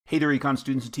Hey there, econ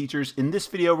students and teachers. In this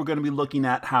video, we're going to be looking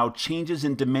at how changes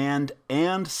in demand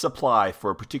and supply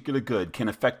for a particular good can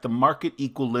affect the market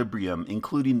equilibrium,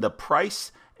 including the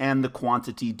price and the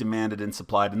quantity demanded and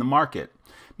supplied in the market.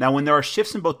 Now, when there are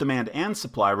shifts in both demand and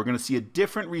supply, we're going to see a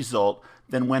different result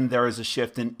than when there is a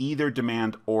shift in either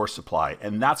demand or supply.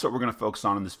 And that's what we're going to focus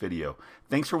on in this video.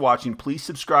 Thanks for watching. Please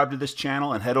subscribe to this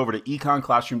channel and head over to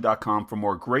econclassroom.com for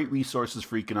more great resources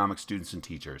for economics students and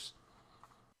teachers.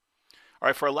 All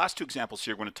right, for our last two examples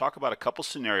here, we're going to talk about a couple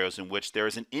scenarios in which there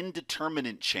is an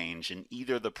indeterminate change in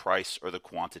either the price or the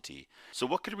quantity. So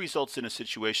what could result in a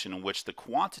situation in which the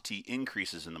quantity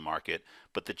increases in the market,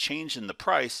 but the change in the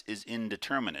price is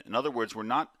indeterminate? In other words, we're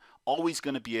not always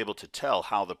going to be able to tell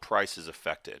how the price is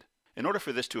affected. In order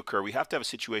for this to occur, we have to have a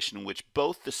situation in which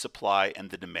both the supply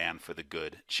and the demand for the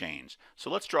good change.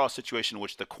 So let's draw a situation in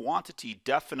which the quantity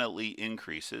definitely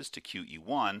increases to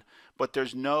QE1, but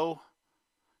there's no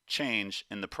change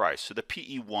in the price. So the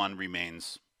PE1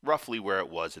 remains roughly where it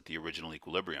was at the original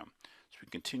equilibrium. So we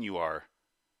continue our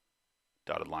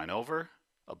dotted line over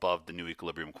above the new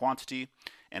equilibrium quantity.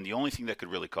 And the only thing that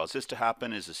could really cause this to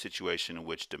happen is a situation in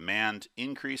which demand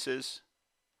increases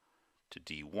to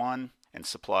D1 and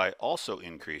supply also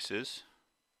increases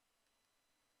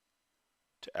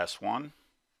to S1.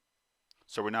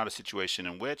 So we're now in a situation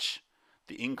in which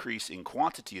the increase in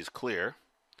quantity is clear.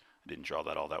 I didn't draw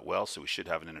that all that well, so we should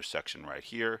have an intersection right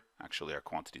here. Actually, our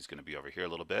quantity is going to be over here a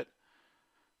little bit.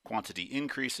 Quantity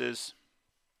increases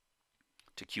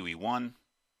to QE1,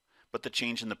 but the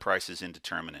change in the price is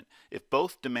indeterminate. If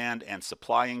both demand and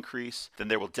supply increase, then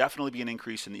there will definitely be an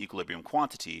increase in the equilibrium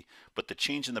quantity, but the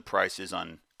change in the price is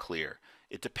unclear.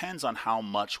 It depends on how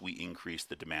much we increase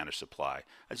the demand or supply.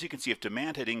 As you can see, if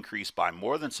demand had increased by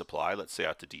more than supply, let's say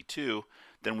out to D2,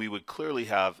 then we would clearly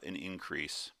have an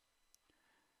increase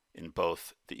in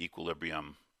both the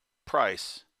equilibrium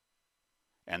price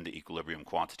and the equilibrium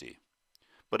quantity.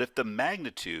 But if the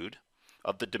magnitude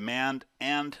of the demand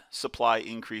and supply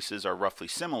increases are roughly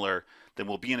similar, then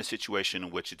we'll be in a situation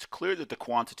in which it's clear that the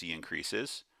quantity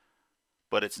increases,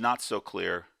 but it's not so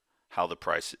clear how the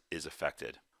price is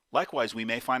affected. Likewise, we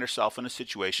may find ourselves in a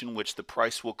situation in which the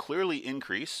price will clearly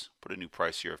increase, put a new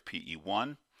price here of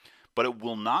PE1, but it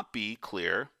will not be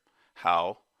clear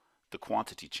how the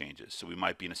quantity changes. So we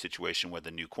might be in a situation where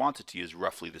the new quantity is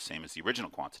roughly the same as the original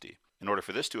quantity. In order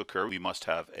for this to occur, we must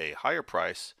have a higher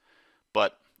price,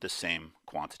 but the same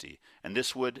quantity. And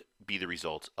this would be the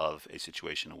result of a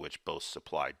situation in which both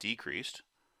supply decreased,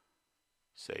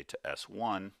 say to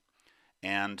S1,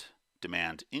 and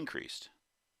demand increased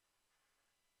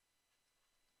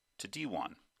to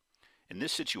D1. In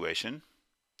this situation,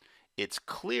 it's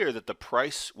clear that the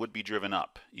price would be driven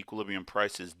up. Equilibrium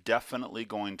price is definitely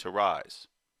going to rise.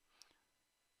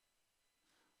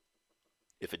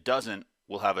 If it doesn't,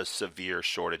 we'll have a severe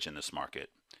shortage in this market,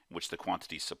 in which the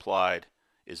quantity supplied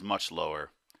is much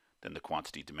lower than the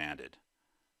quantity demanded.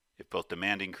 If both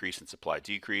demand increase and supply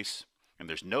decrease, and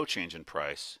there's no change in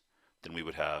price, then we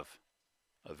would have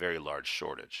a very large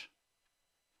shortage.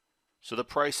 So the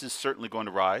price is certainly going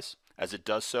to rise. As it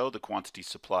does so, the quantity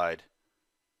supplied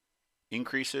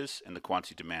increases and the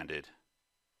quantity demanded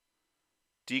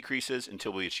decreases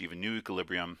until we achieve a new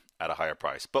equilibrium at a higher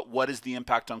price. But what is the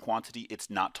impact on quantity? It's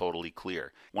not totally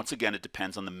clear. Once again, it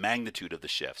depends on the magnitude of the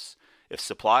shifts. If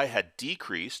supply had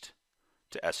decreased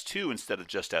to S2 instead of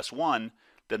just S1,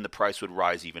 then the price would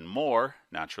rise even more,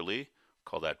 naturally,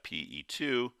 call that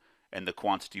PE2, and the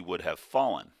quantity would have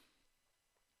fallen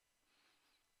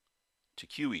to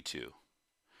QE2.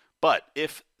 But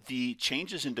if the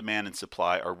changes in demand and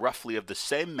supply are roughly of the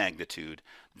same magnitude,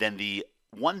 then the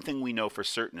one thing we know for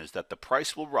certain is that the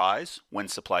price will rise when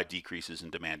supply decreases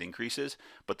and demand increases,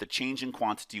 but the change in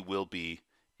quantity will be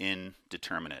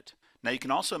indeterminate. Now you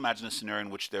can also imagine a scenario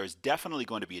in which there is definitely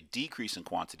going to be a decrease in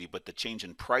quantity, but the change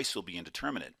in price will be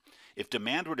indeterminate. If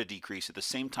demand were to decrease at the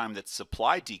same time that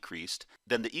supply decreased,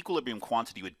 then the equilibrium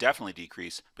quantity would definitely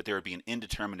decrease, but there would be an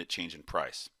indeterminate change in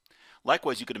price.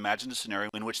 Likewise, you could imagine a scenario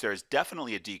in which there is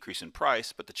definitely a decrease in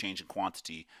price, but the change in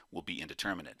quantity will be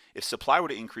indeterminate. If supply were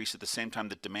to increase at the same time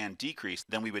that demand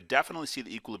decreased, then we would definitely see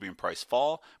the equilibrium price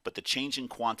fall, but the change in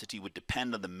quantity would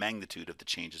depend on the magnitude of the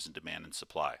changes in demand and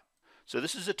supply. So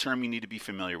this is a term you need to be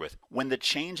familiar with. When the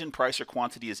change in price or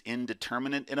quantity is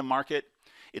indeterminate in a market,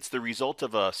 it's the result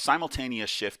of a simultaneous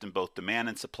shift in both demand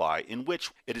and supply, in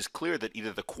which it is clear that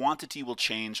either the quantity will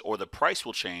change or the price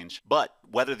will change, but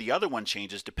whether the other one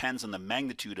changes depends on the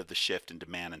magnitude of the shift in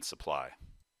demand and supply.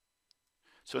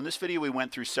 So in this video, we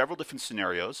went through several different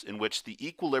scenarios in which the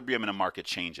equilibrium in a market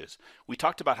changes. We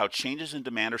talked about how changes in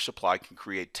demand or supply can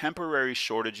create temporary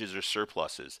shortages or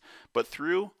surpluses, but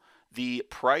through The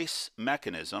price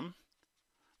mechanism,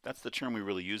 that's the term we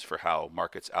really use for how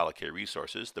markets allocate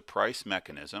resources. The price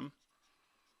mechanism.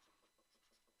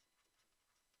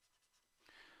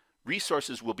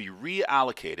 Resources will be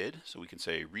reallocated, so we can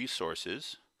say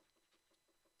resources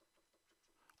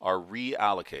are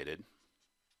reallocated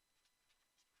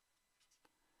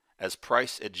as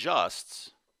price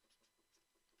adjusts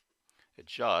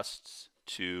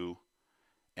to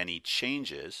any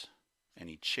changes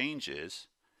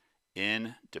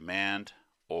in demand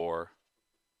or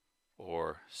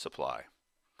supply.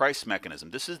 Price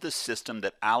mechanism. This is the system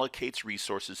that allocates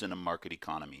resources in a market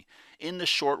economy. In the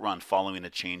short run, following a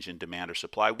change in demand or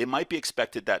supply, it might be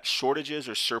expected that shortages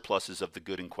or surpluses of the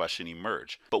good in question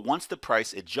emerge. But once the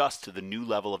price adjusts to the new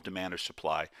level of demand or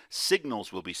supply,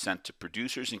 signals will be sent to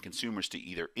producers and consumers to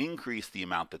either increase the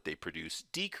amount that they produce,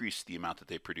 decrease the amount that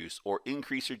they produce, or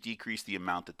increase or decrease the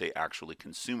amount that they actually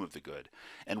consume of the good.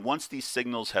 And once these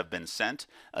signals have been sent,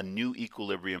 a new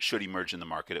equilibrium should emerge in the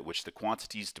market at which the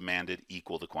quantities demanded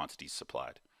equal the quantities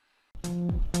supplied.